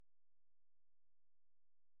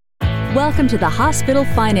Welcome to the Hospital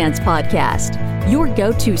Finance Podcast, your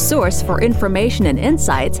go-to source for information and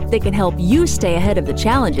insights that can help you stay ahead of the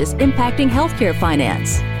challenges impacting healthcare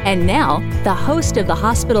finance. And now, the host of the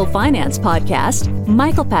Hospital Finance Podcast,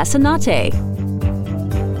 Michael Passanante.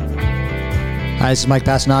 Hi, this is Mike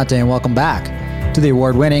Passanante, and welcome back to the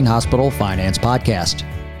award-winning Hospital Finance Podcast.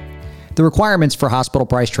 The requirements for hospital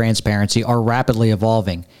price transparency are rapidly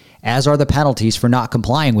evolving, as are the penalties for not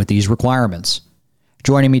complying with these requirements.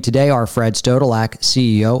 Joining me today are Fred Stodolak,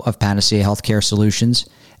 CEO of Panacea Healthcare Solutions,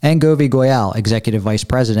 and Govi Goyal, Executive Vice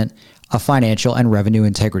President of Financial and Revenue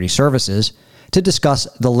Integrity Services, to discuss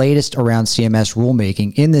the latest around CMS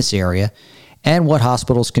rulemaking in this area and what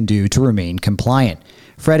hospitals can do to remain compliant.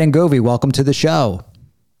 Fred and Govi, welcome to the show.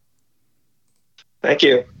 Thank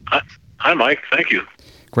you. Hi, Mike. Thank you.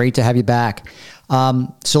 Great to have you back.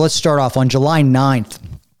 So let's start off. On July 9th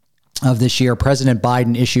of this year, President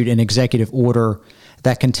Biden issued an executive order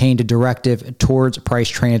that contained a directive towards price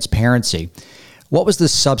transparency. What was the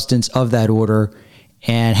substance of that order,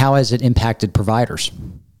 and how has it impacted providers?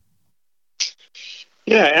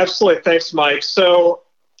 Yeah, absolutely. Thanks, Mike. So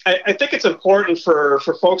I think it's important for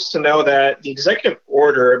folks to know that the executive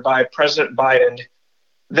order by President Biden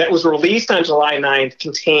that was released on July 9th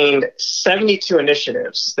contained 72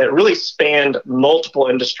 initiatives that really spanned multiple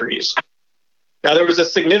industries. Now, there was a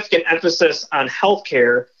significant emphasis on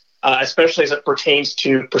healthcare, especially as it pertains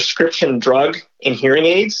to prescription drug and hearing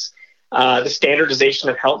aids, the standardization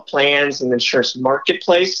of health plans and the insurance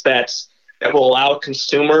marketplace that will allow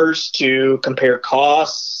consumers to compare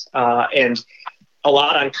costs, and a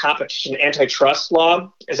lot on competition antitrust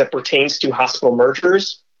law as it pertains to hospital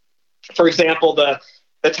mergers. For example, the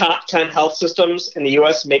top 10 health systems in the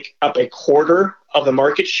U.S. make up a quarter of the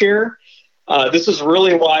market share. This is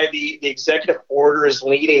really why the executive order is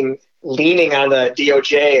leaning on the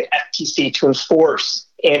DOJ and FTC to enforce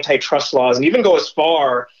antitrust laws and even go as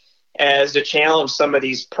far as to challenge some of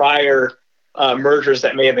these prior mergers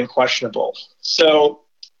that may have been questionable. So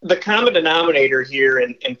the common denominator here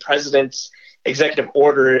in President's executive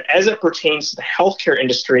order as it pertains to the healthcare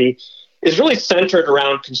industry is really centered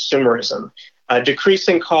around consumerism,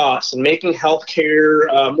 decreasing costs and making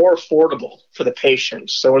healthcare more affordable for the patient.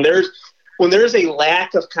 So when there's a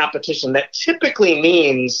lack of competition, that typically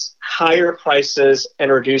means higher prices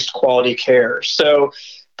and reduced quality care. So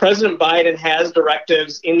President Biden has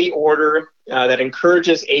directives in the order that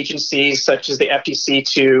encourages agencies such as the FTC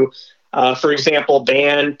to, for example,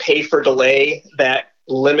 ban pay for delay that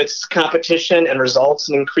limits competition and results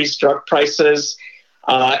in increased drug prices,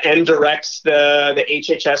 and directs the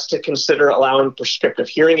HHS to consider allowing prescriptive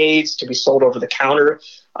hearing aids to be sold over the counter.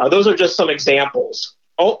 Those are just some examples.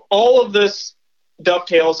 All of this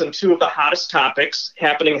dovetails in two of the hottest topics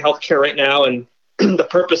happening in healthcare right now, and the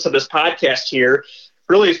purpose of this podcast here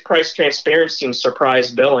really is price transparency and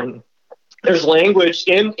surprise billing. There's language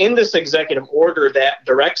in this executive order that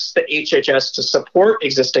directs the HHS to support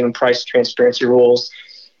existing price transparency rules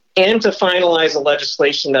and to finalize a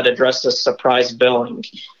legislation that addresses surprise billing.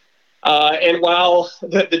 And while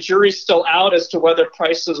the jury's still out as to whether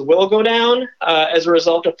prices will go down as a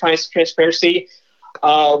result of price transparency,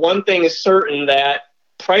 one thing is certain, that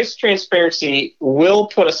price transparency will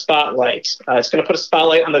put a spotlight. It's going to put a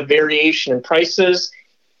spotlight on the variation in prices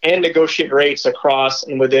and negotiate rates across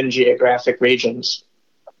and within geographic regions.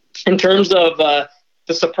 In terms of the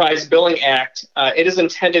Surprise Billing Act, it is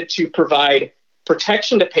intended to provide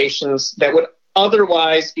protection to patients that would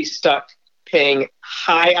otherwise be stuck paying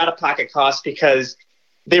high out-of-pocket costs because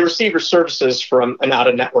they receive their services from an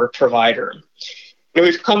out-of-network provider.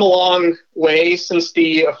 We've come a long way since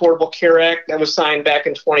the Affordable Care Act that was signed back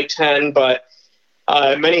in 2010, but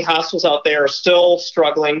many hospitals out there are still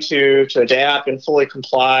struggling to adapt and fully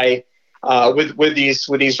comply with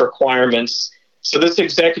these requirements. So this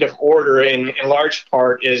executive order, in large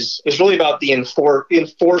part, is really about the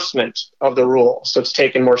enforcement of the rule. So it's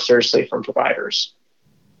taken more seriously from providers.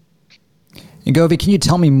 And Govi, can you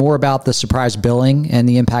tell me more about the surprise billing and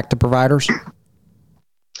the impact to providers?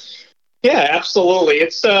 Yeah, absolutely.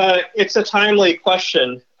 It's a timely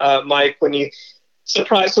question, Mike.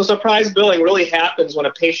 Surprise billing really happens when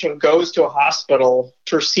a patient goes to a hospital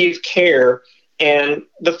to receive care, and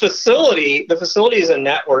the facility is a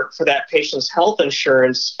network for that patient's health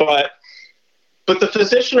insurance, but the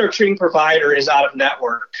physician or treating provider is out of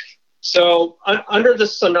network. So under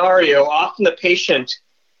this scenario, often the patient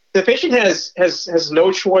has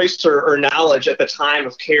no choice or knowledge at the time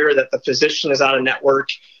of care that the physician is out of network,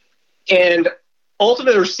 and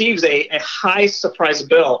ultimately receives a high surprise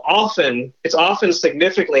bill. It's often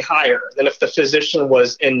significantly higher than if the physician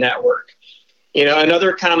was in network.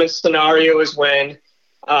 Another common scenario is when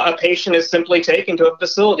a patient is simply taken to a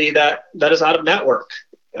facility that is out of network.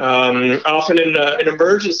 Often in an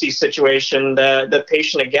emergency situation, the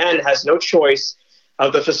patient, again, has no choice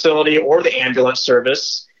of the facility or the ambulance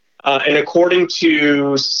service. And according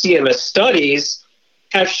to CMS studies,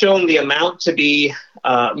 have shown the amount to be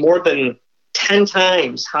more than 10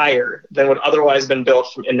 times higher than would otherwise have been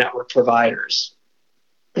billed from in-network providers.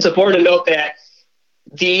 It's important to note that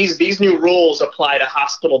these new rules apply to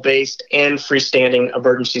hospital-based and freestanding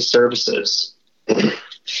emergency services.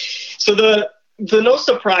 So the No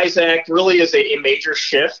Surprise Act really is a major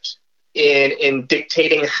shift in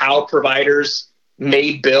dictating how providers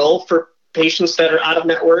may bill for patients that are out of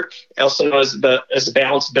network, also known as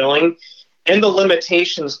balanced billing, and the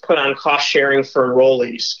limitations put on cost sharing for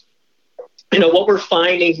enrollees. What we're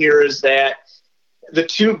finding here is that the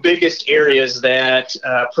two biggest areas that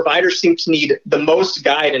providers seem to need the most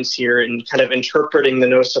guidance here in kind of interpreting the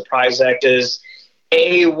No Surprise Act is,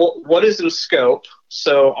 A, what is in scope?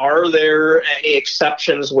 So are there any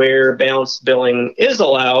exceptions where balanced billing is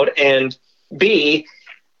allowed? And B,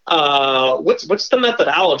 what's the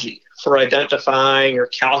methodology for identifying or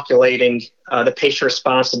calculating the patient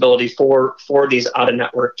responsibility for these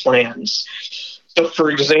out-of-network plans? So, for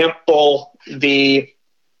example, the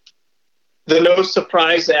No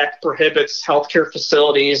Surprise Act prohibits healthcare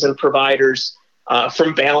facilities and providers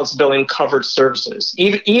from balance billing covered services,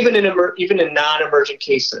 even in non-emergent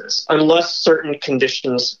cases, unless certain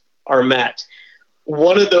conditions are met.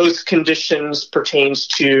 One of those conditions pertains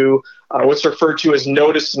to what's referred to as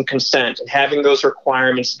notice and consent, and having those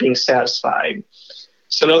requirements being satisfied.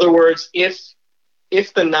 So, in other words,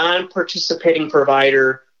 if the non-participating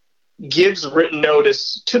provider gives written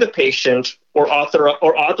notice to the patient or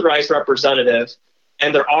authorized representative,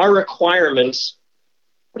 and there are requirements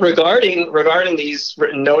regarding these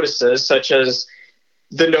written notices, such as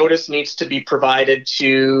the notice needs to be provided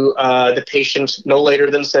to the patient no later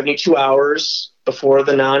than 72 hours before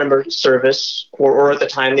the non-emergent service or at the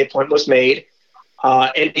time the appointment was made,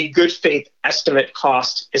 and a good faith estimate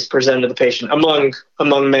cost is presented to the patient,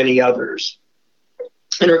 among many others.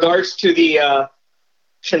 In regards to the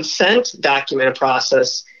consent document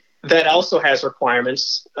process, that also has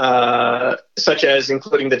requirements, such as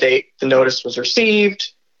including the date the notice was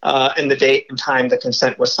received and the date and time the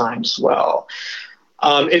consent was signed as well.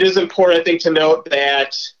 It is important, I think, to note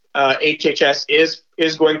that HHS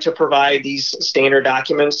is going to provide these standard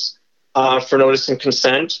documents for notice and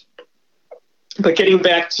consent. But getting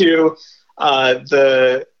back to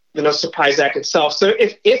the No Surprise Act itself, so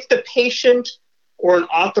if the patient or an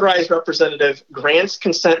authorized representative grants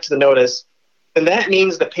consent to the notice, then that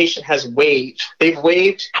means the patient has waived. They've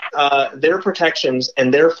waived their protections,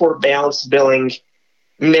 and therefore balanced billing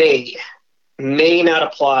may not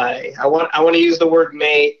apply. I want to use the word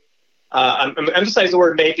may. I'm emphasize the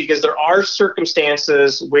word may because there are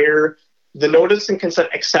circumstances where the notice and consent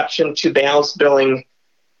exception to balanced billing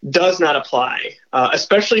does not apply,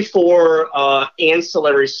 especially for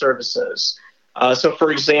ancillary services. So,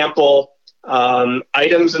 for example,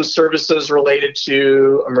 items and services related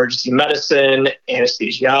to emergency medicine,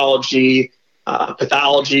 anesthesiology,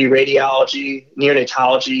 pathology, radiology,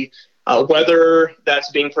 neonatology, whether that's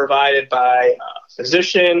being provided by a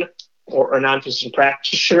physician or a non-physician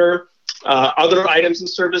practitioner, other items and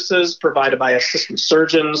services provided by assistant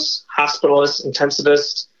surgeons, hospitalists,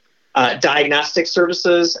 intensivists, diagnostic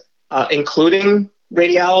services, including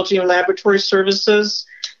radiology and laboratory services.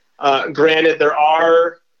 Granted, there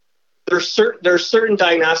are certain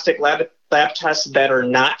diagnostic lab tests that are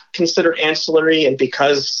not considered ancillary, and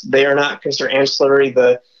because they are not considered ancillary,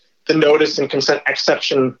 the notice and consent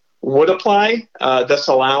exception would apply, thus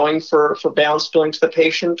allowing for balanced billing to the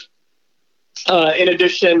patient. In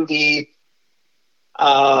addition, the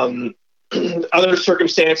other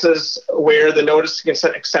circumstances where the notice and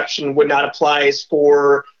consent exception would not apply is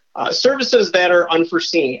for services that are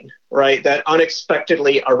unforeseen, right? That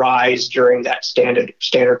unexpectedly arise during that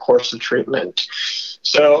standard course of treatment.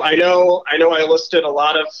 So I know I listed a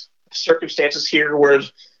lot of circumstances here where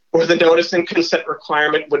the notice and consent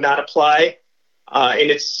requirement would not apply,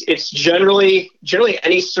 and it's generally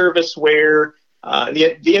any service where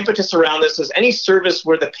the impetus around this is any service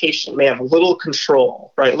where the patient may have little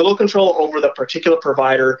control, right? Little control over the particular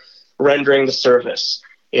provider rendering the service,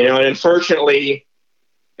 and unfortunately,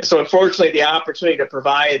 the opportunity to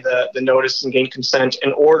provide the notice and gain consent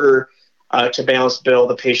in order to balance bill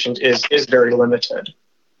the patient is very limited.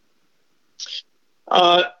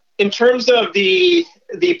 In terms of the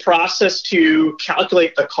process to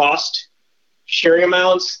calculate the cost sharing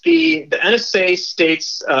amounts, the NSA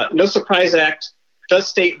states, No Surprise Act does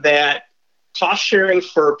state that cost sharing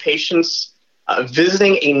for patients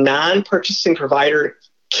visiting a non-participating provider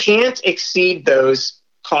can't exceed those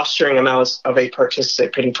cost-sharing amounts of a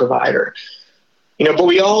participating provider. But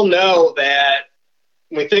we all know that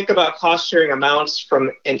when we think about cost-sharing amounts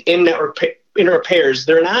from an in-network payers,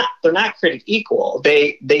 they're not created equal.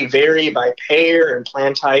 They vary by payer and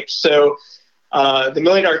plan type. So the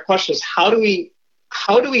million-dollar question is how do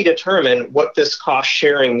we determine what this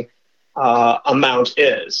cost-sharing amount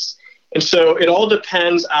is? And so it all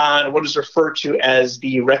depends on what is referred to as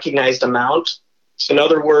the recognized amount. So in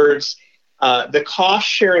other words, the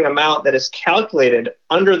cost-sharing amount that is calculated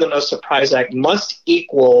under the No Surprise Act must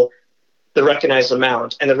equal the recognized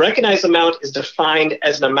amount. And the recognized amount is defined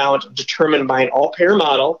as an amount determined by an all-payer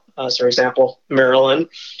model. So, for example, Maryland.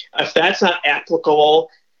 If that's not applicable,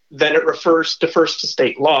 then it defers to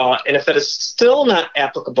state law. And if that is still not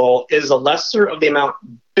applicable, it is a lesser of the amount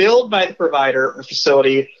billed by the provider or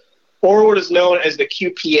facility, or what is known as the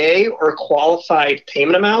QPA, or qualified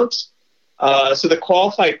payment amount. So the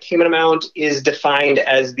qualified payment amount is defined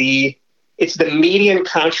as it's the median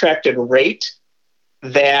contracted rate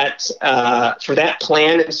that for that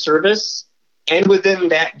plan and service, and within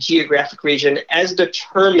that geographic region as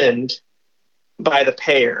determined by the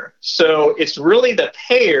payer. So it's really the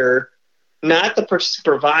payer, not the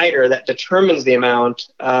provider, that determines the amount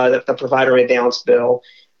that the provider may balance bill.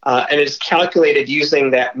 And it is calculated using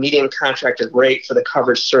that median contracted rate for the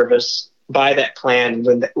coverage service by that plan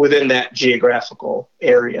within that geographical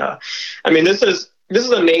area. I mean, this is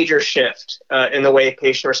a major shift in the way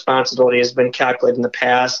patient responsibility has been calculated in the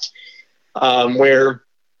past, where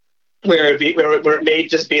it may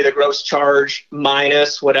just be the gross charge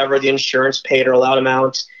minus whatever the insurance paid or allowed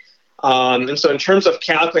amount. And so in terms of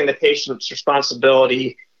calculating the patient's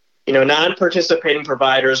responsibility, non-participating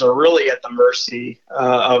providers are really at the mercy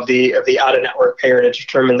of the out-of-network payer to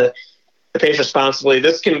determine the patient responsibility.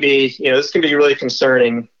 This can be really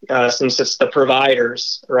concerning since it's the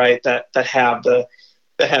providers, right, that have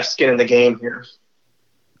skin in the game here.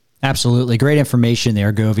 Absolutely. Great information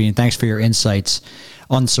there, Govi, and thanks for your insights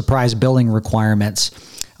on surprise billing requirements.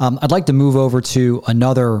 I'd like to move over to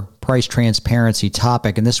another price transparency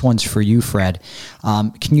topic, and this one's for you, Fred.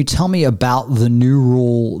 Can you tell me about the new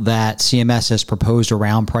rule that CMS has proposed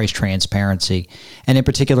around price transparency, and in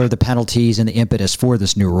particular the penalties and the impetus for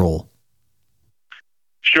this new rule?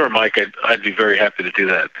 Sure, Mike. I'd be very happy to do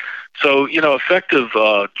that. So, effective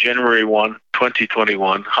January 1,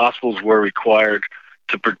 2021, hospitals were required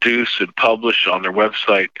to produce and publish on their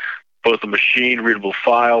website both a machine-readable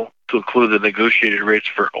file to include the negotiated rates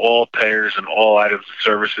for all payers and all items and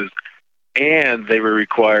services, and they were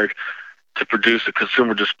required to produce a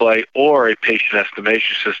consumer display or a patient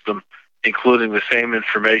estimation system, including the same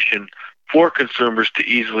information for consumers to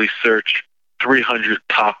easily search 300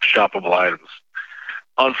 top shoppable items.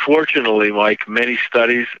 Unfortunately, Mike, many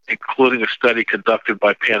studies, including a study conducted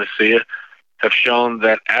by Panacea, have shown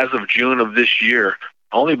that as of June of this year,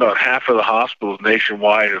 only about half of the hospitals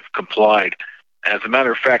nationwide have complied. As a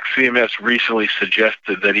matter of fact, CMS recently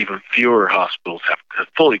suggested that even fewer hospitals have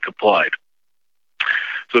fully complied.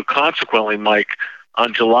 So consequently, Mike,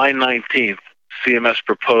 on July 19th, CMS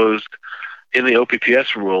proposed in the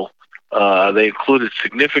OPPS rule, they included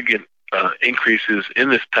significant increases in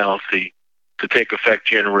this penalty to take effect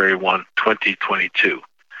January 1, 2022.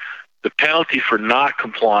 The penalty for not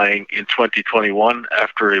complying in 2021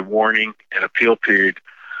 after a warning and appeal period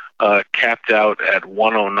capped out at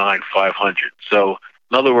 $109,500. So,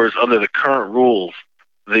 in other words, under the current rules,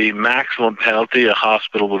 the maximum penalty a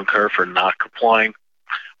hospital would incur for not complying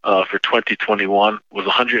for 2021 was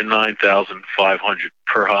 $109,500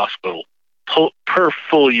 per hospital per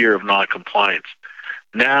full year of non-compliance.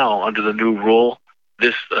 Now, under the new rule,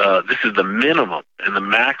 this is the minimum, and the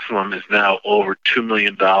maximum is now over $2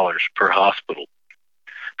 million per hospital.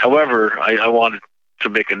 However, I wanted to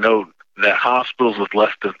make a note that hospitals with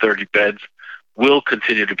less than 30 beds will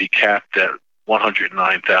continue to be capped at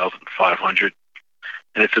 $109,500.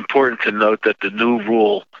 And it's important to note that the new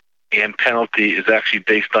rule and penalty is actually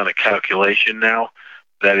based on a calculation now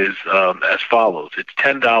that is as follows. It's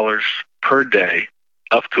 $10 per day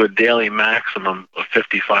up to a daily maximum of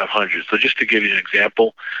 $5,500. So just to give you an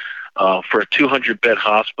example, for a 200-bed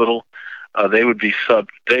hospital, they would be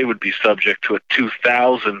subject to a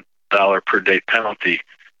 $2,000 per day penalty,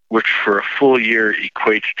 which for a full year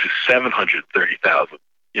equates to $730,000,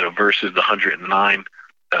 versus the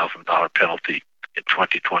 $109,000 penalty in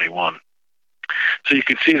 2021. So you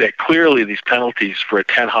can see that clearly these penalties for a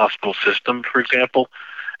 10-hospital system, for example,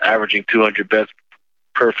 averaging 200 beds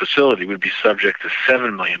per facility, would be subject to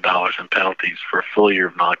 $7 million in penalties for a full year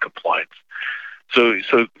of noncompliance. So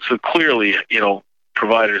clearly,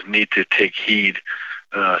 providers need to take heed,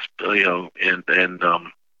 and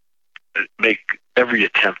make every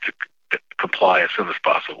attempt to comply as soon as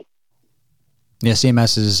possible. Yeah,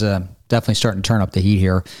 CMS is definitely starting to turn up the heat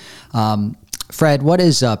here. Fred, what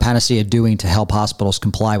is Panacea doing to help hospitals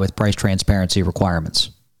comply with price transparency requirements?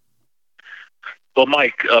 Well,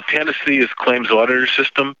 Mike, Panacea's claims auditor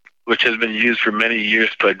system, which has been used for many years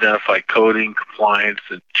to identify coding, compliance,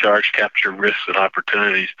 and charge capture risks and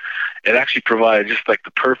opportunities, it actually provided just like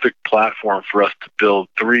the perfect platform for us to build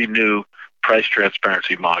 3 new price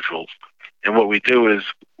transparency modules. And what we do is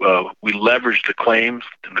we leverage the claims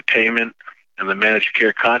and the payment and the managed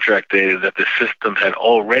care contract data that the system had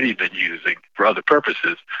already been using for other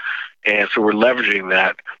purposes. And so we're leveraging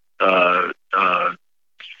that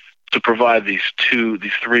to provide these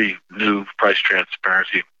 3 new price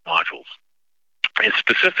transparency modules. And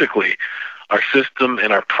specifically, our system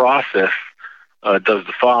and our process does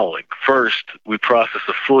the following. First, we process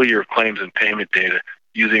a full year of claims and payment data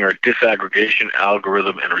using our disaggregation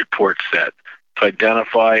algorithm and report set to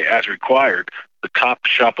identify, as required, the top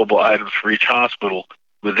shoppable items for each hospital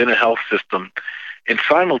within a health system. And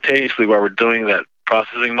simultaneously, while we're doing that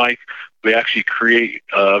processing, Mike, we actually create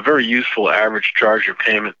a very useful average charge and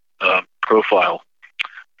payment profile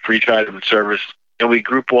for each item and service. And we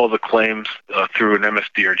group all the claims through an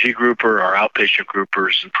MSDRG grouper, our outpatient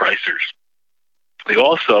groupers, and pricers. We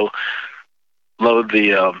also load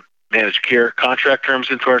the managed care contract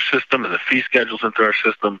terms into our system and the fee schedules into our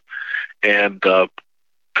system. And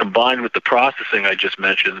combined with the processing I just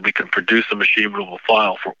mentioned, we can produce a machine-readable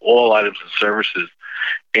file for all items and services.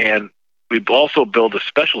 And we've also built a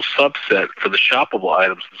special subset for the shoppable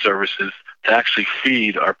items and services to actually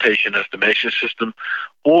feed our patient estimation system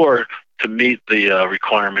or to meet the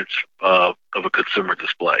requirements of a consumer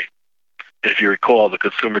display. If you recall, the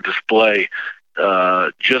consumer display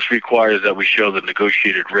just requires that we show the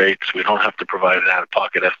negotiated rates. We don't have to provide an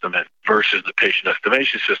out-of-pocket estimate versus the patient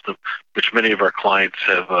estimation system, which many of our clients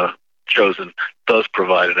have chosen, does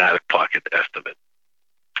provide an out-of-pocket estimate.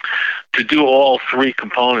 To do all 3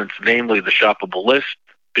 components, namely the shoppable list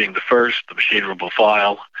being the first, the machine-readable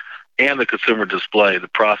file, and the consumer display, the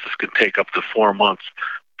process can take up to 4 months,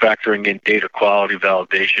 factoring in data quality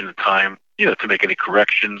validation and time, to make any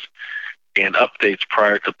corrections and updates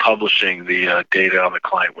prior to publishing the data on the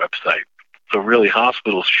client website. So really,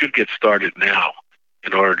 hospitals should get started now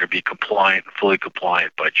in order to be compliant, fully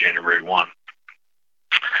compliant by January 1.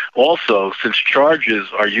 Also, since charges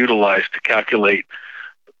are utilized to calculate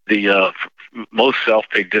the most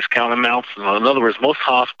self-pay discount amounts, in other words, most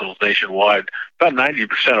hospitals nationwide, about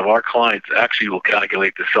 90% of our clients actually will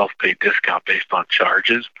calculate the self-pay discount based on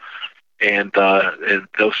charges. And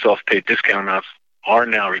those self-pay discount amounts are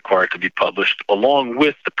now required to be published along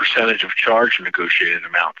with the percentage of charge negotiated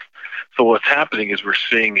amounts. So what's happening is we're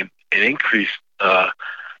seeing an increase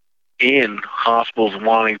in hospitals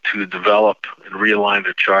wanting to develop and realign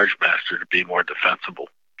their charge master to be more defensible.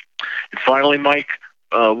 And finally, Mike,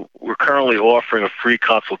 we're currently offering a free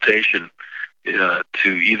consultation to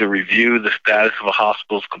either review the status of a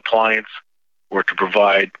hospital's compliance or to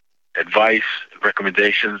provide advice,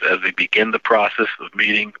 recommendations as they begin the process of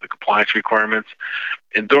meeting the compliance requirements.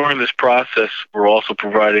 And during this process, we're also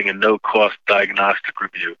providing a no-cost diagnostic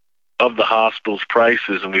review of the hospital's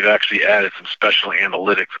prices, and we've actually added some special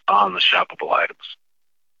analytics on the shoppable items.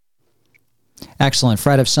 Excellent.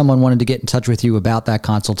 Fred, if someone wanted to get in touch with you about that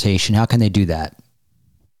consultation, how can they do that?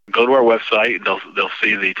 Go to our website, and they'll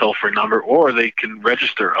see the toll-free number, or they can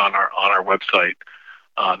register on our website.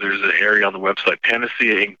 There's an area on the website,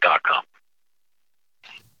 panaceainc.com.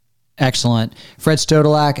 Excellent. Fred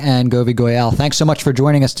Stodolak and Govi Goyal, thanks so much for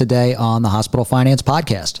joining us today on the Hospital Finance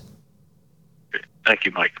Podcast. Thank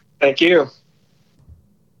you, Mike. Thank you.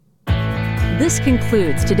 This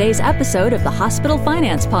concludes today's episode of the Hospital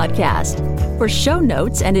Finance Podcast. For show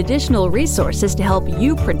notes and additional resources to help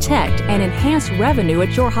you protect and enhance revenue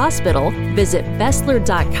at your hospital, visit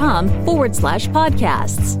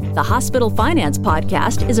Bessler.com/podcasts. The Hospital Finance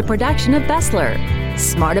Podcast is a production of Bessler.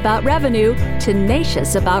 Smart about revenue,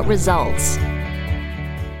 tenacious about results.